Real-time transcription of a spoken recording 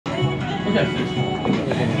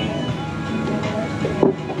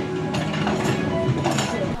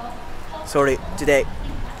Sorry, today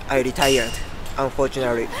I retired,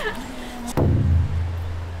 unfortunately.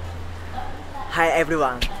 Hi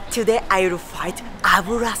everyone, today I will fight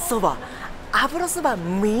Aburasoba. Aburasoba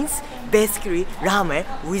means basically ramen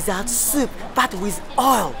without soup but with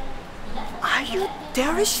oil. Are you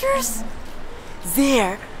delicious?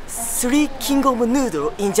 There are 3 king of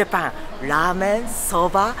noodles in Japan: ramen,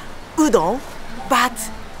 soba, udon. But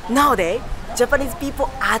nowadays, Japanese people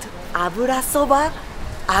add Aburasoba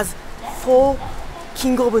as 4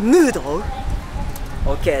 king of noodle.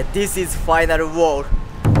 Okay, this is final war.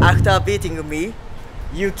 After beating me,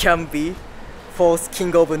 you can be 4th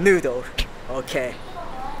king of noodle. Okay.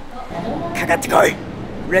 かかってこい.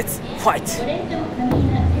 Let's fight.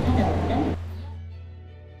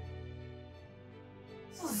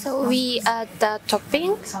 So we add the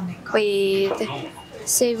topping with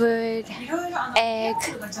seafood, egg,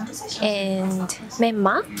 and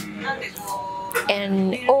memma.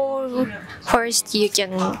 And all first you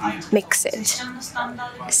can mix it.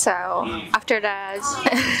 So after that,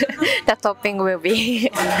 the topping will be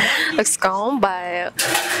looks gone, but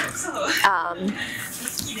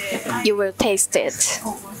you will taste it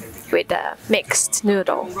with a mixed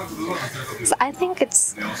noodle. So I think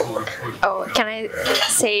it's, oh, can I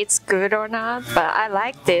say it's good or not? But I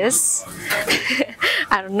like this.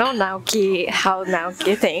 I don't know Naoki, how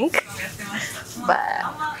Naoki think. But,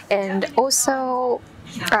 and also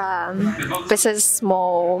this is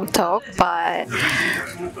small talk, but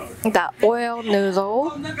the oil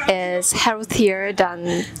noodle is healthier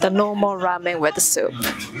than the normal ramen with soup.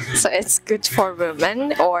 So it's good for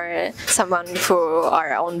women or someone who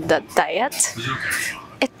are on the diet.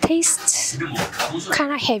 It tastes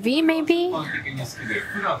kind of heavy maybe,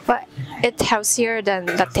 but it's healthier than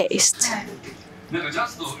the taste.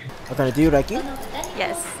 Okay, do you like it?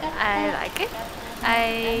 Yes, I like it.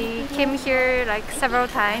 I came here like several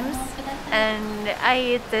times and I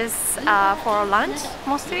eat this for lunch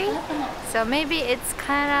mostly. So maybe it's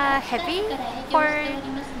kind of heavy for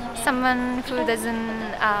someone who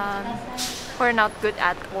doesn't, who are not good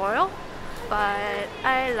at oil, but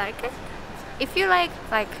I like it. If you like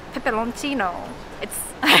Peperoncino, it's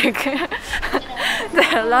like the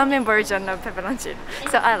ramen version of Peperoncino.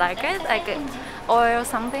 So I like it, oil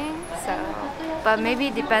something. So, but maybe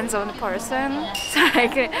it depends on the person. So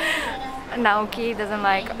like Naoki doesn't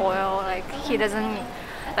like oil, like he doesn't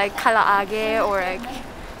like karaage or like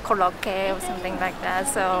korokke or something like that.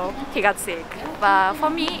 So he got sick. But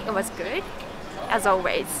for me, it was good, as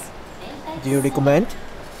always. Do you recommend?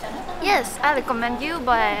 Yes, I recommend you,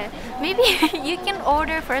 but maybe you can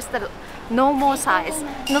order first the normal size,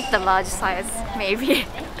 not the large size, maybe.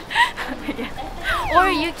 Yeah. Or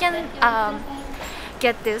you can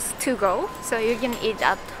get this to go, so you can eat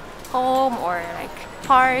at home or like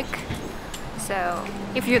park. So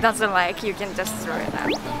if you doesn't like, you can just throw it out.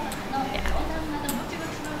 Yeah.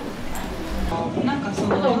 なんかそ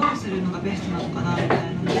のどうするのがベストなのかなみ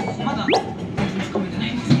たいなのまだ全然つかめてな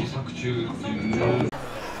いです。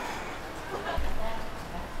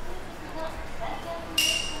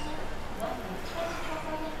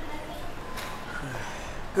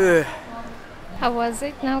How was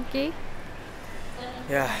it, Naoki?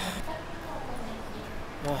 Yeah.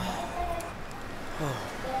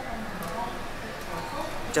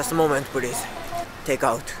 Just a moment, please. Take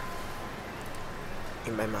out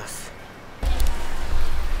in my mouth.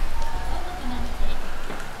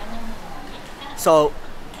 So,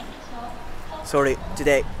 sorry,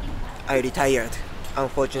 today I retired,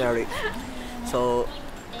 unfortunately. So,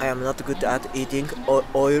 I am not good at eating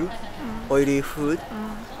oily food.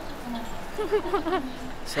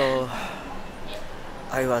 So,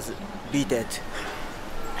 I was beaten.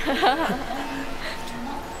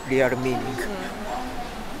 Real meaning.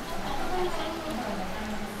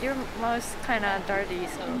 Your mouth's kind of dirty,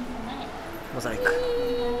 so. Mosaic.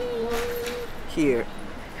 Here.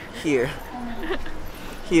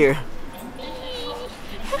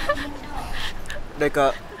 Like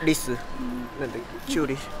a rice.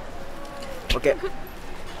 Churi. Okay.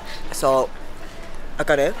 So,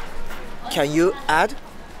 Akane, can you add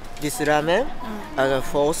this ramen as a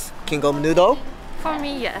 4th king of noodle? For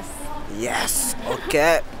me, yes. Yes.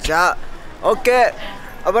 Okay. Ja. Okay.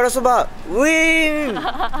 Aburasoba win.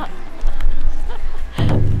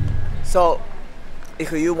 So,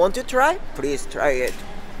 if you want to try, please try it.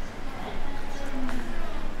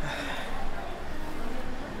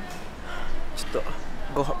 Just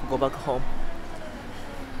go back home.